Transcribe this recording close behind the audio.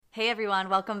Hey everyone,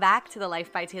 welcome back to the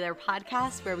Life by Taylor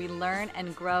podcast where we learn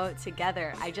and grow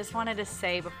together. I just wanted to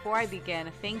say before I begin,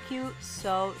 thank you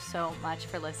so much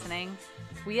for listening.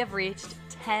 We have reached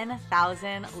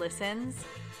 10,000 listens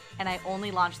and I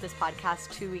only launched this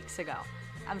podcast 2 weeks ago.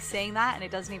 I'm saying that and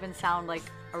it doesn't even sound like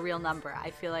a real number. I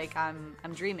feel like I'm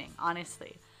dreaming,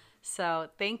 honestly. So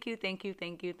thank you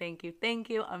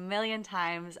a million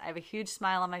times. I have a huge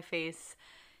smile on my face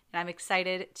and I'm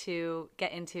excited to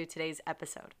get into today's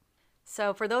episode.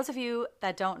 So for those of you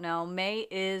that don't know, May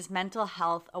is Mental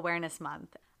Health Awareness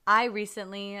Month. I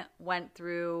recently went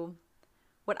through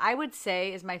what I would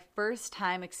say is my first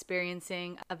time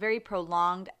experiencing a very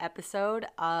prolonged episode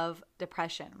of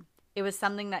depression. It was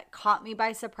something that caught me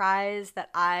by surprise, that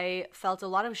I felt a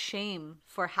lot of shame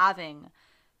for having,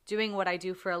 doing what I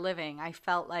do for a living. I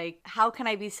felt like, how can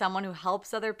I be someone who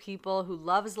helps other people, who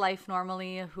loves life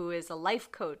normally, who is a life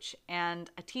coach and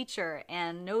a teacher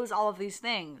and knows all of these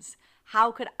things? How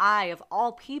could I, of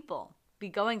all people, be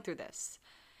going through this?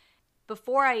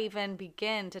 Before I even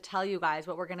begin to tell you guys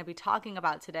what we're going to be talking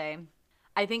about today,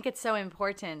 I think it's so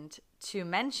important to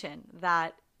mention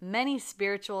that many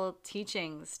spiritual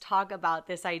teachings talk about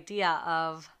this idea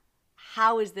of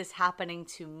how is this happening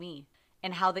to me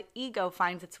and how the ego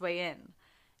finds its way in.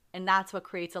 And that's what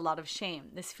creates a lot of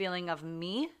shame. This feeling of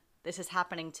me, this is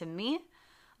happening to me,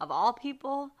 of all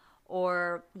people.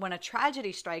 Or when a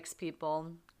tragedy strikes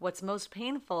people, what's most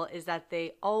painful is that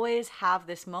they always have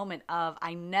this moment of,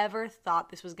 I never thought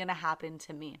this was going to happen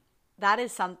to me. That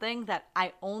is something that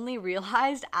I only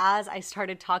realized as I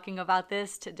started talking about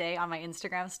this today on my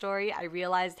Instagram story. I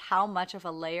realized how much of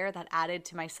a layer that added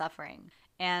to my suffering.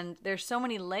 And there's so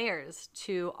many layers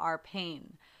to our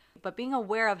pain. But being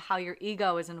aware of how your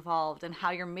ego is involved and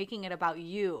how you're making it about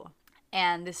you,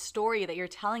 and this story that you're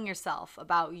telling yourself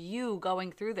about you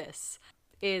going through this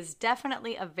is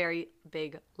definitely a very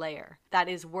big layer that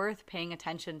is worth paying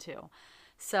attention to.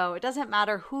 So it doesn't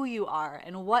matter who you are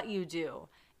and what you do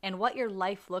and what your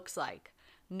life looks like.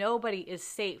 Nobody is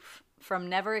safe from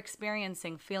never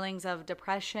experiencing feelings of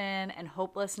depression and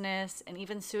hopelessness and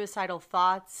even suicidal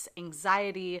thoughts,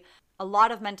 anxiety, a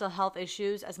lot of mental health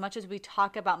issues. As much as we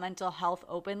talk about mental health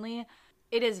openly,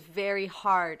 it is very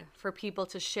hard for people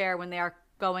to share when they are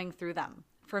going through them.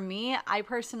 For me, I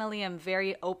personally am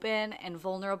very open and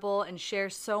vulnerable and share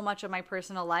so much of my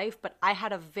personal life, but I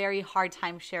had a very hard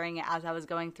time sharing it as I was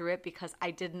going through it because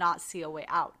I did not see a way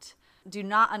out. Do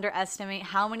not underestimate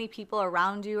how many people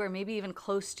around you or maybe even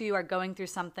close to you are going through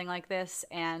something like this,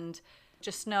 and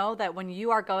just know that when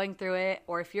you are going through it,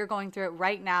 or if you're going through it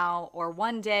right now, or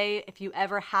one day if you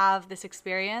ever have this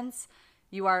experience,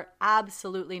 you are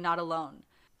absolutely not alone.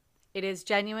 It is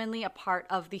genuinely a part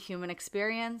of the human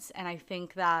experience, and I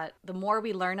think that the more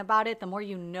we learn about it, the more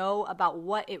you know about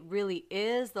what it really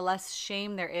is, the less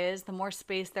shame there is, the more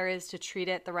space there is to treat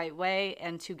it the right way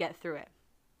and to get through it.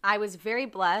 I was very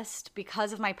blessed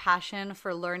because of my passion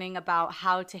for learning about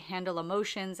how to handle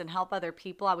emotions and help other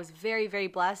people. I was very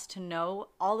blessed to know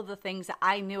all of the things that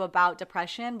I knew about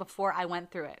depression before I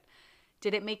went through it.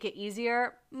 Did it make it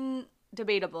easier?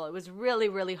 Debatable. It was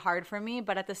really hard for me,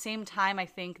 but at the same time, I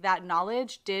think that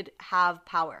knowledge did have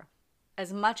power.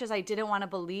 As much as I didn't want to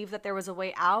believe that there was a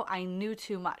way out, I knew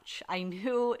too much. I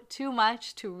knew too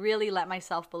much to really let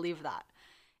myself believe that.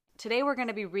 Today, we're going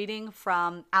to be reading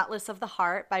from Atlas of the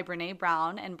Heart by Brené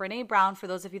Brown. And Brené Brown, for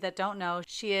those of you that don't know,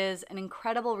 she is an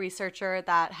incredible researcher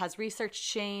that has researched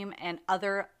shame and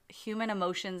other human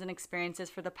emotions and experiences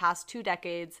for the past 2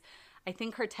 decades. I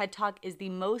think her TED Talk is the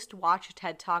most watched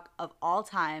TED Talk of all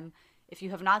time. If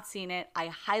you have not seen it, I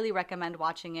highly recommend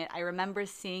watching it. I remember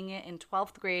seeing it in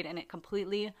 12th grade and it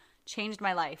completely changed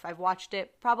my life. I've watched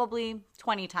it probably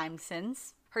 20 times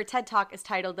since. Her TED Talk is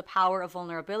titled The Power of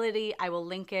Vulnerability. I will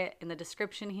link it in the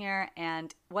description here,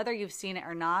 and whether you've seen it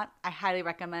or not, I highly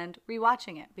recommend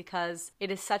rewatching it because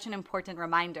it is such an important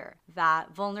reminder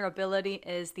that vulnerability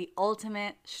is the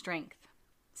ultimate strength.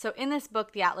 So in this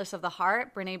book, The Atlas of the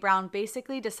Heart, Brené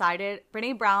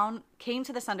Brown came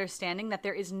to this understanding that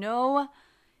there is no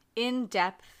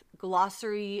in-depth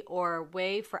glossary or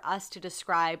way for us to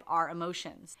describe our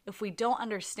emotions. If we don't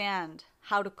understand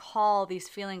how to call these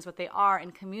feelings what they are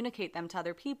and communicate them to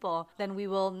other people, then we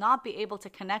will not be able to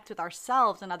connect with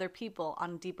ourselves and other people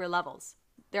on deeper levels.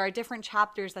 There are different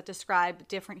chapters that describe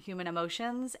different human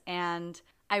emotions, and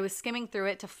I was skimming through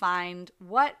it to find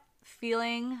what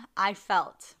feeling I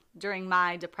felt during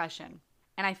my depression.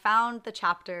 And I found the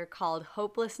chapter called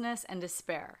Hopelessness and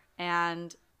Despair.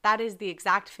 And that is the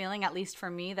exact feeling, at least for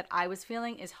me, that I was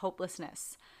feeling, is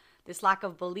hopelessness. This lack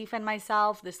of belief in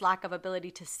myself, this lack of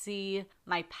ability to see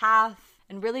my path,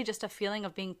 and really just a feeling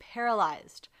of being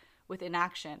paralyzed with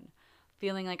inaction,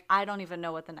 feeling like I don't even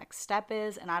know what the next step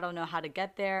is, and I don't know how to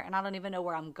get there, and I don't even know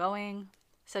where I'm going.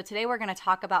 So today we're going to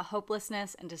talk about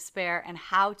hopelessness and despair and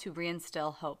how to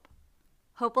reinstill hope.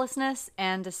 Hopelessness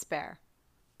and despair.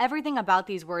 Everything about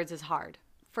these words is hard.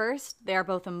 First, they are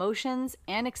both emotions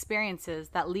and experiences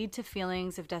that lead to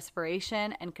feelings of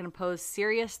desperation and can pose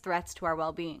serious threats to our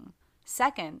well-being.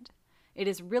 Second, it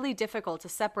is really difficult to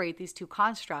separate these two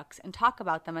constructs and talk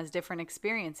about them as different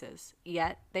experiences,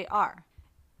 yet they are.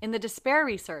 In the despair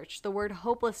research, the word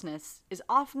hopelessness is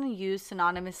often used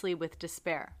synonymously with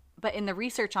despair. But in the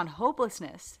research on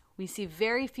hopelessness, we see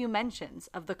very few mentions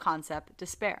of the concept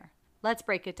despair. Let's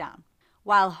break it down.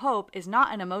 While hope is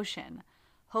not an emotion,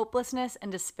 hopelessness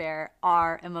and despair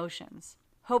are emotions.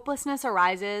 Hopelessness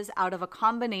arises out of a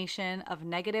combination of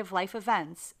negative life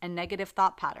events and negative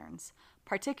thought patterns,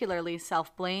 particularly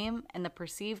self-blame and the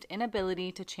perceived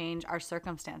inability to change our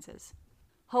circumstances.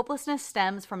 Hopelessness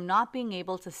stems from not being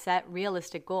able to set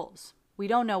realistic goals. We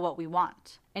don't know what we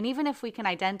want. And even if we can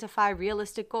identify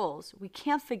realistic goals, we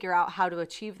can't figure out how to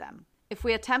achieve them. If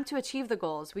we attempt to achieve the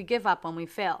goals, we give up when we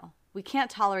fail. We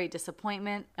can't tolerate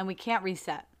disappointment, and we can't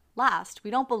reset. Last, we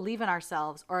don't believe in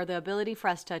ourselves or the ability for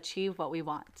us to achieve what we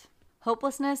want.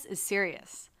 Hopelessness is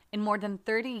serious. In more than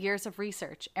 30 years of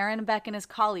research, Aaron Beck and his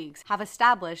colleagues have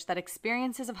established that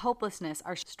experiences of hopelessness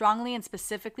are strongly and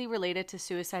specifically related to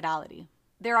suicidality.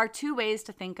 There are two ways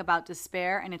to think about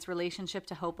despair and its relationship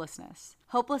to hopelessness.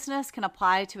 Hopelessness can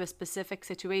apply to a specific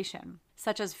situation,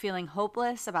 such as feeling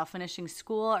hopeless about finishing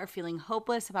school or feeling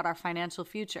hopeless about our financial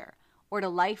future, or to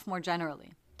life more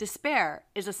generally. Despair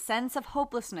is a sense of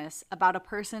hopelessness about a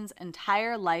person's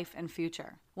entire life and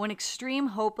future. When extreme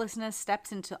hopelessness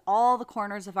steps into all the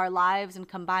corners of our lives and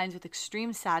combines with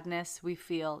extreme sadness, we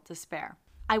feel despair.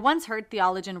 I once heard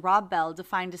theologian Rob Bell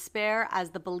define despair as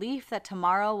the belief that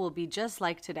tomorrow will be just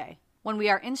like today. When we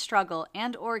are in struggle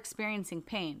and/or experiencing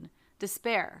pain,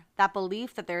 despair, that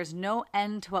belief that there is no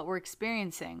end to what we're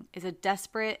experiencing, is a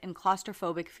desperate and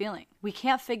claustrophobic feeling. We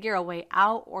can't figure a way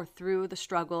out or through the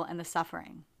struggle and the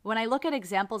suffering. When I look at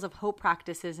examples of hope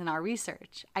practices in our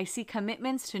research, I see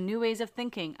commitments to new ways of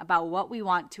thinking about what we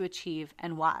want to achieve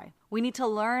and why. We need to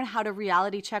learn how to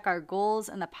reality check our goals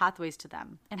and the pathways to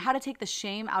them, and how to take the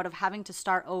shame out of having to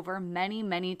start over many,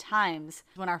 many times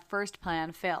when our first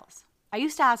plan fails. I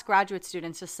used to ask graduate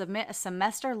students to submit a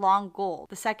semester-long goal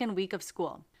the second week of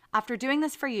school. After doing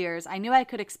this for years, I knew I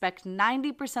could expect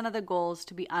 90% of the goals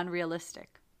to be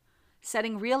unrealistic.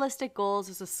 Setting realistic goals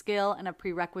is a skill and a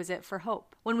prerequisite for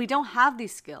hope. When we don't have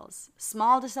these skills,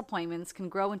 small disappointments can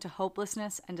grow into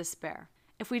hopelessness and despair.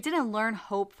 If we didn't learn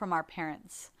hope from our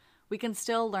parents, we can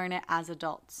still learn it as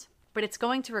adults. But it's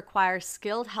going to require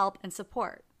skilled help and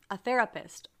support, a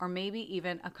therapist, or maybe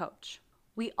even a coach.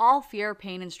 We all fear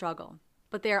pain and struggle,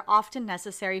 but they are often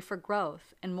necessary for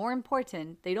growth, and more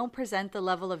important, they don't present the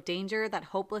level of danger that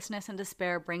hopelessness and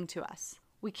despair bring to us.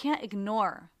 We can't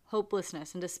ignore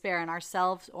hopelessness and despair in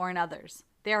ourselves or in others.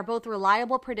 They are both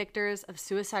reliable predictors of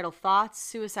suicidal thoughts,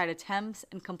 suicide attempts,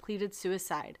 and completed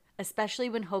suicide, especially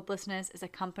when hopelessness is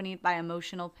accompanied by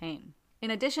emotional pain.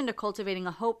 In addition to cultivating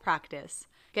a hope practice,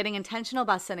 getting intentional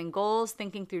about setting goals,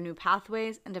 thinking through new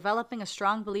pathways, and developing a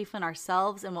strong belief in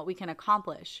ourselves and what we can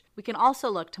accomplish, we can also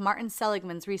look to Martin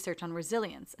Seligman's research on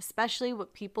resilience, especially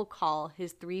what people call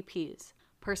his 3 Ps: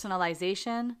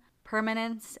 personalization,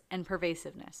 permanence, and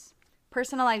pervasiveness.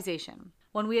 Personalization.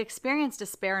 When we experience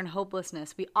despair and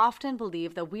hopelessness, we often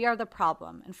believe that we are the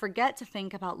problem and forget to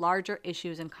think about larger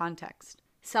issues and context.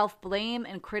 Self-blame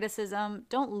and criticism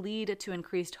don't lead to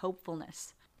increased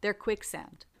hopefulness. They're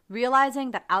quicksand.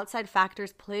 Realizing that outside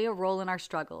factors play a role in our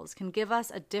struggles can give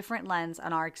us a different lens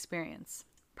on our experience.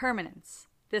 Permanence.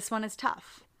 This one is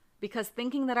tough, because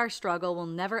thinking that our struggle will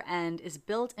never end is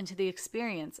built into the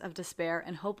experience of despair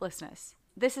and hopelessness.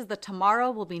 This is the tomorrow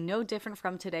will be no different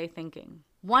from today thinking.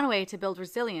 One way to build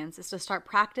resilience is to start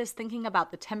practice thinking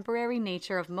about the temporary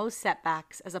nature of most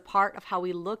setbacks as a part of how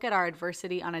we look at our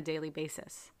adversity on a daily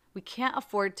basis. We can't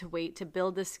afford to wait to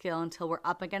build this skill until we're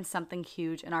up against something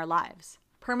huge in our lives.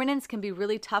 Permanence can be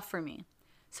really tough for me.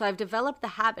 So I've developed the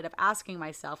habit of asking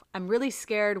myself, I'm really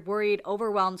scared, worried,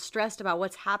 overwhelmed, stressed about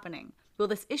what's happening. Will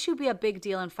this issue be a big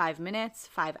deal in 5 minutes,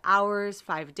 5 hours,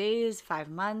 5 days, 5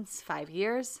 months, 5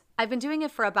 years? I've been doing it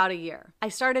for about a year. I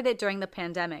started it during the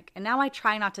pandemic, and now I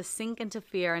try not to sink into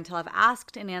fear until I've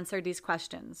asked and answered these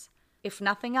questions. If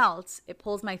nothing else, it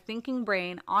pulls my thinking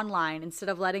brain online instead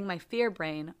of letting my fear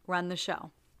brain run the show.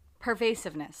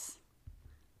 Pervasiveness.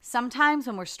 Sometimes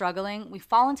when we're struggling, we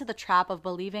fall into the trap of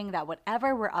believing that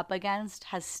whatever we're up against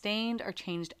has stained or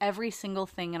changed every single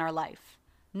thing in our life.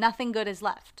 Nothing good is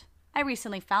left. I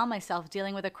recently found myself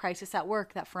dealing with a crisis at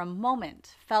work that for a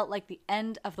moment felt like the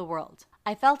end of the world.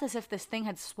 I felt as if this thing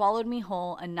had swallowed me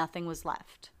whole and nothing was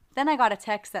left. Then I got a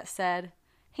text that said,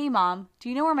 "Hey mom, do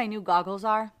you know where my new goggles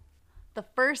are?" The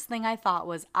first thing I thought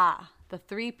was, the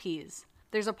 3 Ps.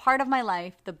 There's a part of my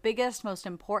life, the biggest, most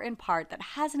important part, that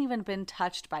hasn't even been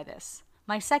touched by this.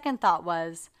 My second thought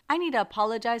was, I need to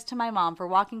apologize to my mom for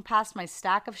walking past my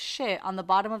stack of shit on the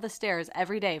bottom of the stairs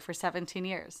every day for 17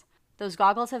 years. Those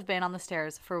goggles have been on the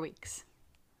stairs for weeks.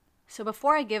 So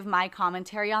before I give my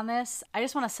commentary on this, I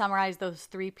just want to summarize those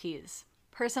 3 Ps.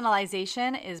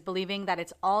 Personalization is believing that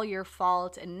it's all your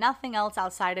fault and nothing else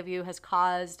outside of you has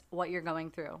caused what you're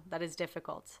going through that is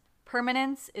difficult.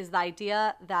 Permanence is the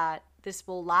idea that this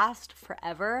will last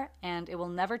forever and it will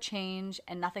never change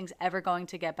and nothing's ever going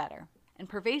to get better. And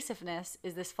pervasiveness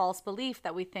is this false belief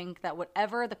that we think that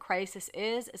whatever the crisis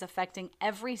is affecting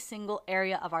every single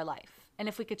area of our life. And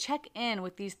if we could check in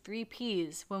with these 3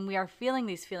 Ps when we are feeling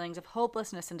these feelings of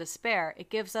hopelessness and despair, it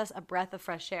gives us a breath of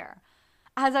fresh air.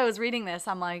 As I was reading this,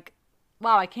 I'm like,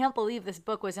 wow, I can't believe this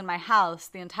book was in my house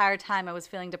the entire time I was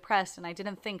feeling depressed and I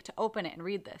didn't think to open it and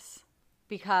read this.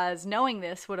 Because knowing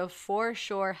this would have for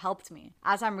sure helped me.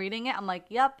 As I'm reading it, I'm like,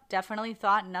 yep, definitely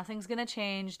thought nothing's gonna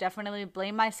change, definitely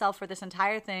blame myself for this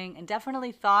entire thing, and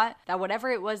definitely thought that whatever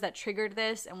it was that triggered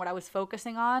this and what I was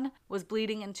focusing on was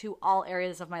bleeding into all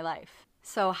areas of my life.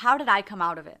 So how did I come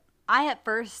out of it? I at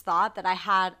first thought that I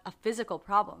had a physical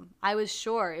problem. I was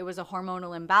sure it was a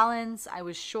hormonal imbalance. I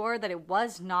was sure that it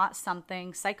was not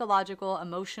something psychological,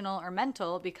 emotional, or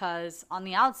mental, because on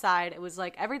the outside, it was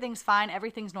like everything's fine,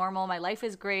 everything's normal, my life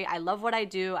is great, I love what I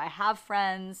do, I have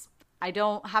friends, I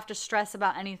don't have to stress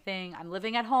about anything, I'm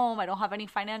living at home, I don't have any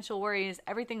financial worries,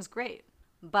 everything's great.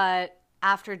 But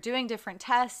after doing different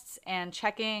tests and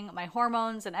checking my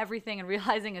hormones and everything and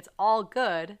realizing it's all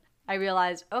good, I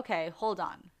realized, okay, hold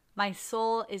on. My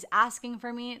soul is asking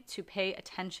for me to pay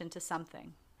attention to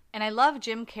something. And I love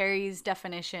Jim Carrey's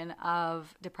definition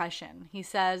of depression. He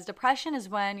says, depression is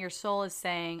when your soul is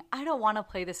saying, I don't want to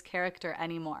play this character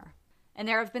anymore. And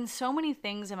there have been so many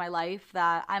things in my life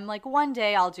that I'm like, one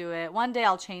day I'll do it. One day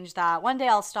I'll change that. One day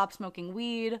I'll stop smoking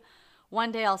weed.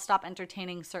 One day I'll stop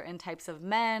entertaining certain types of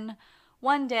men.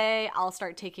 One day I'll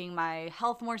start taking my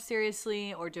health more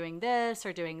seriously, or doing this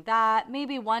or doing that.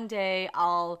 Maybe one day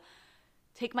I'll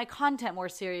take my content more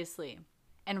seriously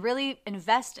and really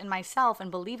invest in myself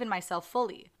and believe in myself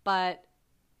fully. But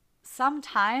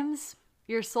sometimes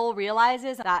your soul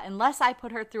realizes that unless I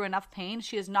put her through enough pain,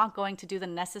 she is not going to do the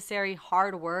necessary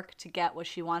hard work to get what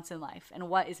she wants in life and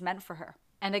what is meant for her.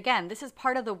 And again, this is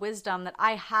part of the wisdom that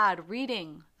I had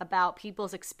reading about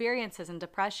people's experiences in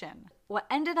depression. What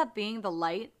ended up being the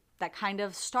light that kind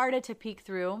of started to peek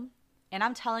through, and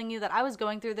I'm telling you that I was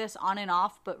going through this on and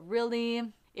off, but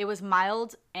really it was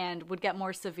mild and would get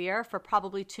more severe for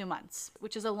probably 2 months,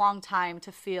 which is a long time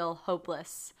to feel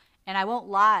hopeless. And I won't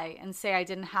lie and say I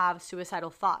didn't have suicidal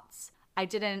thoughts. I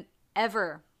didn't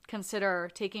ever consider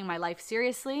taking my life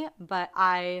seriously, but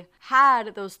I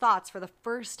had those thoughts for the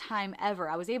first time ever.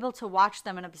 I was able to watch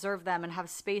them and observe them and have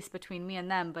space between me and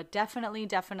them, but definitely,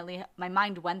 my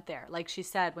mind went there. Like she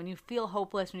said, when you feel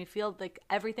hopeless, when you feel like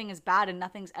everything is bad and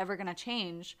nothing's ever gonna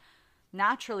change,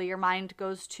 naturally your mind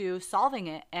goes to solving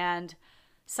it. And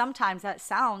sometimes that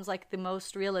sounds like the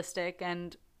most realistic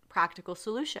and practical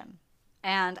solution.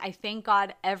 And I thank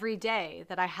God every day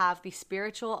that I have the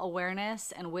spiritual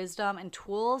awareness and wisdom and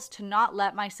tools to not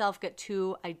let myself get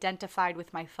too identified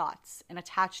with my thoughts and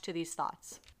attached to these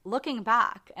thoughts. Looking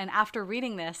back and after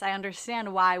reading this, I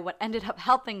understand why what ended up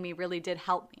helping me really did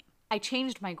help me. I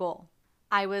changed my goal.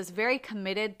 I was very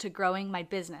committed to growing my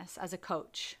business as a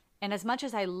coach. And as much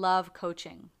as I love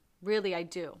coaching, really I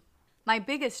do, my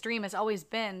biggest dream has always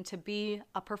been to be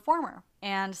a performer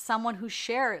and someone who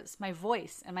shares my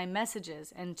voice and my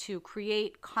messages and to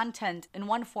create content in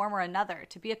one form or another,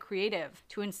 to be a creative,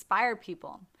 to inspire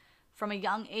people. From a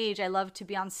young age, I love to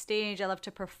be on stage, I love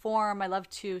to perform, I love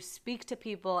to speak to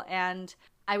people, and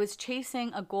I was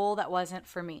chasing a goal that wasn't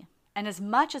for me. And as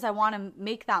much as I want to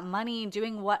make that money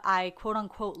doing what I quote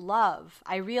unquote love,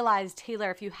 I realized, Taylor,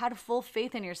 if you had full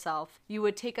faith in yourself, you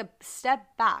would take a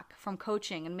step back from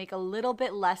coaching and make a little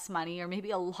bit less money, or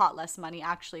maybe a lot less money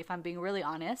actually, if I'm being really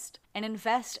honest, and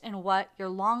invest in what your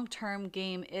long-term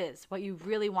game is, what you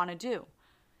really want to do.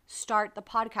 Start the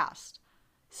podcast.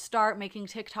 Start making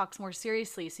TikToks more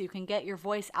seriously so you can get your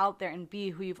voice out there and be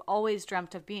who you've always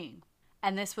dreamt of being.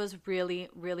 And this was really,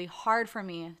 really hard for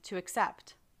me to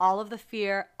accept. All of the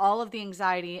fear, all of the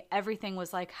anxiety, everything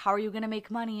was like, how are you going to make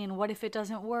money? And what if it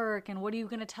doesn't work? And what are you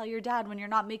going to tell your dad when you're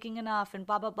not making enough? And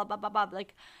blah, blah, blah, blah, blah, blah.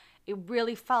 Like, it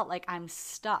really felt like I'm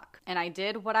stuck. And I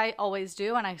did what I always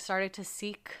do, and I started to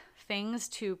seek things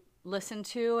to listen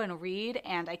to and read,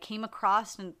 and I came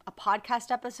across a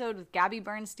podcast episode with Gabby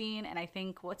Bernstein and I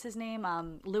think, what's his name?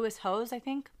 Lewis Hose, I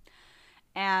think.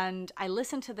 And I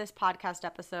listened to this podcast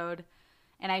episode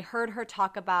and I heard her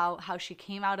talk about how she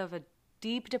came out of a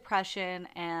deep depression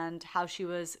and how she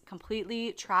was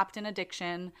completely trapped in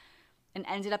addiction and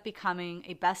ended up becoming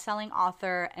a best-selling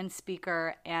author and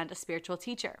speaker and a spiritual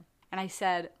teacher. And I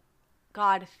said,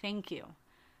 God, thank you.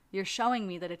 You're showing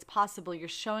me that it's possible. You're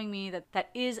showing me that that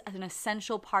is an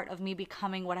essential part of me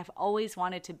becoming what I've always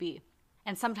wanted to be.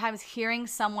 And sometimes hearing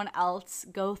someone else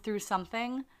go through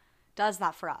something does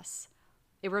that for us.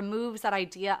 It removes that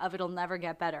idea of it'll never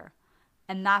get better.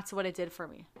 And that's what it did for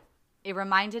me. It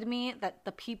reminded me that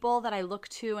the people that I look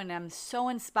to and am so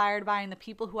inspired by and the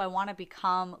people who I want to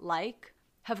become like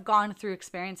have gone through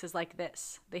experiences like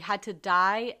this. They had to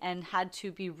die and had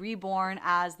to be reborn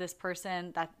as this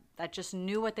person that just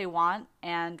knew what they want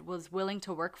and was willing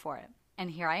to work for it.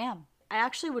 And here I am. I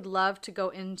actually would love to go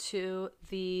into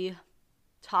the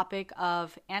topic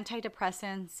of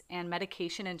antidepressants and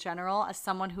medication in general as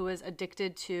someone who is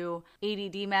addicted to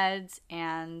ADD meds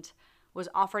and was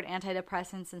offered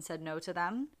antidepressants and said no to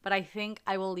them. But I think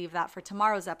I will leave that for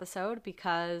tomorrow's episode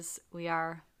because we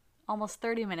are almost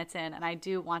 30 minutes in and I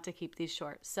do want to keep these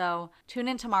short. So tune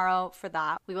in tomorrow for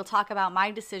that. We will talk about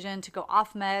my decision to go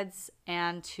off meds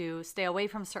and to stay away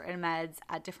from certain meds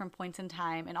at different points in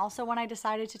time, and also when I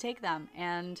decided to take them,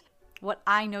 and what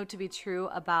I know to be true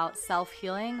about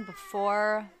self-healing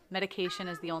before medication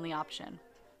is the only option.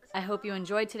 I hope you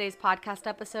enjoyed today's podcast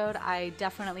episode. I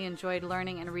definitely enjoyed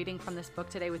learning and reading from this book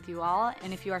today with you all.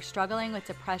 And if you are struggling with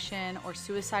depression or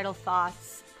suicidal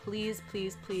thoughts, please,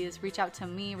 please, please reach out to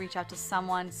me, reach out to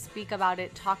someone, speak about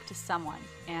it, talk to someone.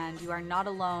 And you are not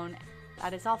alone.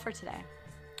 That is all for today.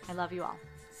 I love you all.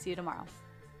 See you tomorrow.